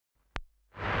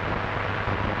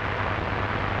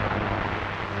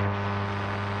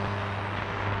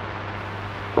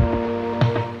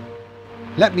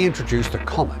Let me introduce the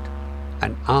Comet,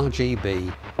 an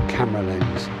RGB camera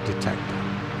lens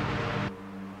detector.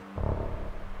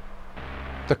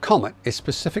 The Comet is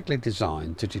specifically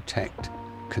designed to detect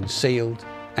concealed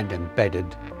and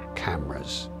embedded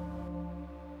cameras.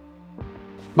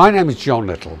 My name is John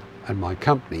Little and my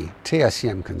company,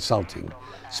 TSEM Consulting,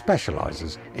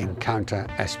 specialises in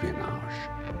counter-espionage.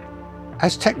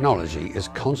 As technology is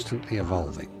constantly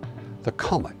evolving, the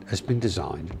Comet has been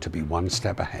designed to be one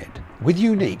step ahead. With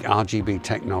unique RGB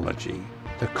technology,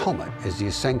 the Comet is the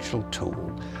essential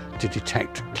tool to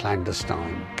detect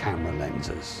clandestine camera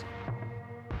lenses.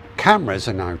 Cameras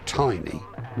are now tiny,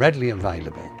 readily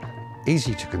available,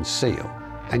 easy to conceal,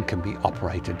 and can be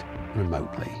operated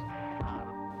remotely.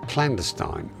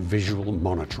 Clandestine visual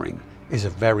monitoring is a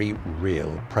very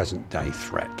real present-day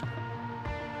threat.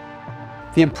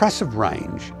 The impressive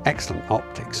range, excellent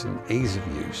optics and ease of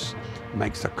use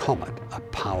makes the Comet a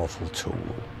powerful tool.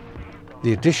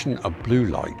 The addition of blue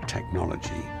light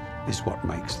technology is what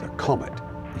makes the Comet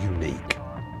unique.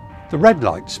 The red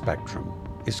light spectrum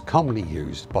is commonly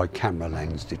used by camera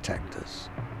lens detectors.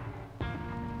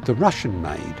 The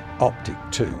Russian-made Optic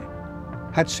 2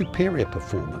 had superior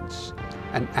performance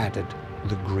and added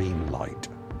the green light.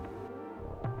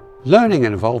 Learning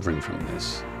and evolving from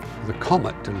this, the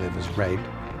Comet delivers red,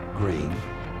 green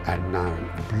and now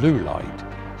blue light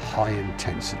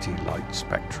high-intensity light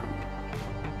spectrum.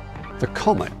 The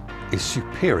Comet is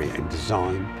superior in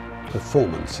design,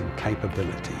 performance and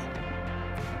capability.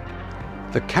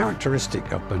 The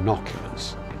characteristic of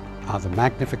binoculars are the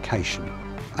magnification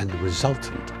and the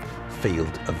resultant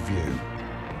field of view.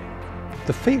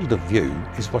 The field of view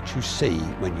is what you see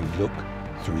when you look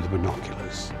through the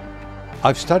binoculars.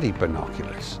 I've studied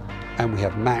binoculars and we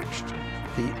have matched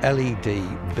the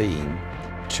LED beam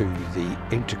to the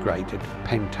integrated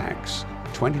Pentax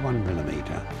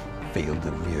 21mm field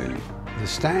of view. The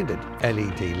standard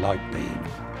LED light beam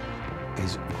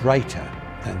is greater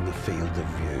than the field of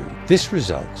view. This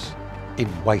results in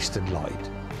wasted light.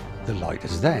 The light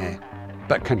is there,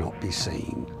 but cannot be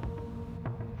seen.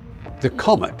 The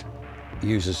Comet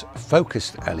uses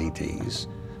focused LEDs,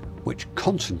 which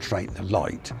concentrate the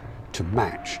light to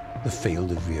match the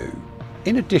field of view.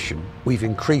 In addition, we've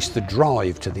increased the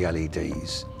drive to the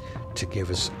LEDs to give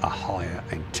us a higher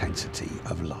intensity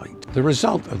of light. The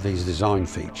result of these design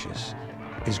features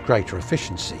is greater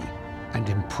efficiency and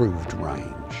improved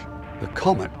range. The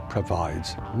Comet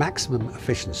provides maximum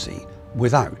efficiency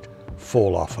without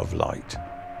fall off of light.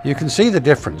 You can see the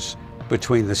difference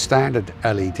between the standard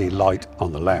LED light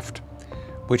on the left,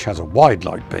 which has a wide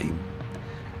light beam,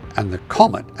 and the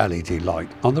Comet LED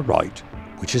light on the right,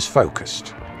 which is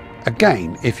focused.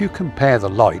 Again, if you compare the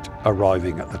light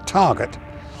arriving at the target,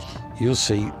 you'll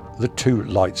see the two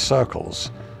light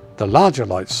circles. The larger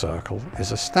light circle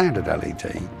is a standard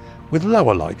LED with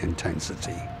lower light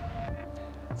intensity.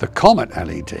 The Comet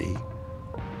LED,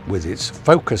 with its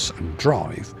focus and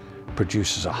drive,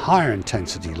 produces a higher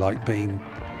intensity light beam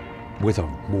with a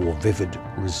more vivid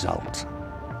result.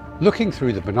 Looking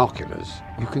through the binoculars,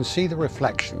 you can see the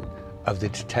reflection of the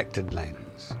detected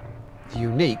lens. The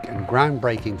unique and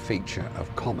groundbreaking feature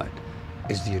of Comet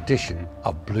is the addition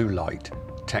of blue light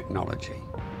technology.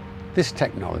 This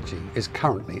technology is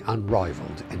currently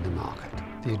unrivaled in the market.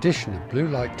 The addition of blue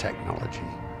light technology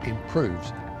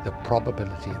improves the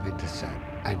probability of intercept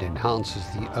and enhances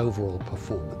the overall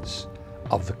performance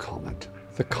of the Comet.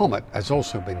 The Comet has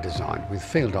also been designed with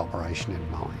field operation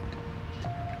in mind.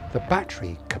 The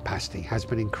battery capacity has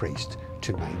been increased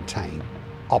to maintain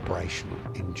operational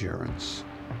endurance.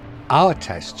 Our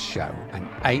tests show an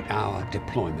 8-hour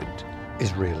deployment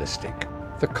is realistic.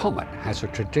 The Comet has a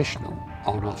traditional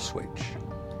on-off switch.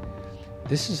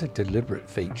 This is a deliberate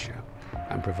feature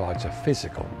and provides a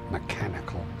physical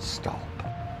mechanical stop.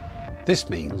 This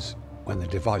means when the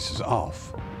device is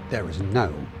off, there is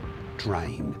no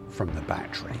drain from the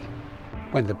battery.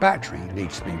 When the battery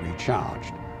needs to be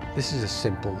recharged, this is a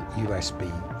simple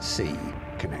USB-C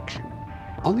connection.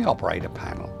 On the operator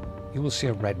panel, you will see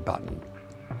a red button.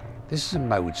 This is a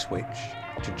mode switch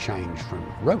to change from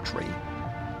rotary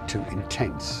to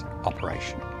intense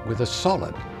operation. With a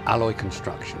solid alloy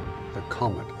construction, the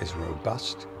Comet is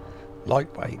robust,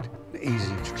 lightweight, and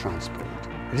easy to transport.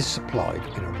 It is supplied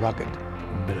in a rugged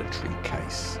military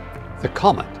case. The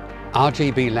Comet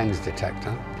RGB lens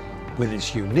detector, with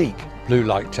its unique blue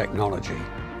light technology,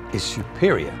 is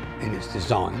superior in its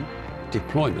design,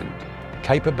 deployment,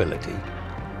 capability,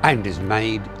 and is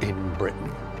made in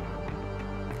Britain.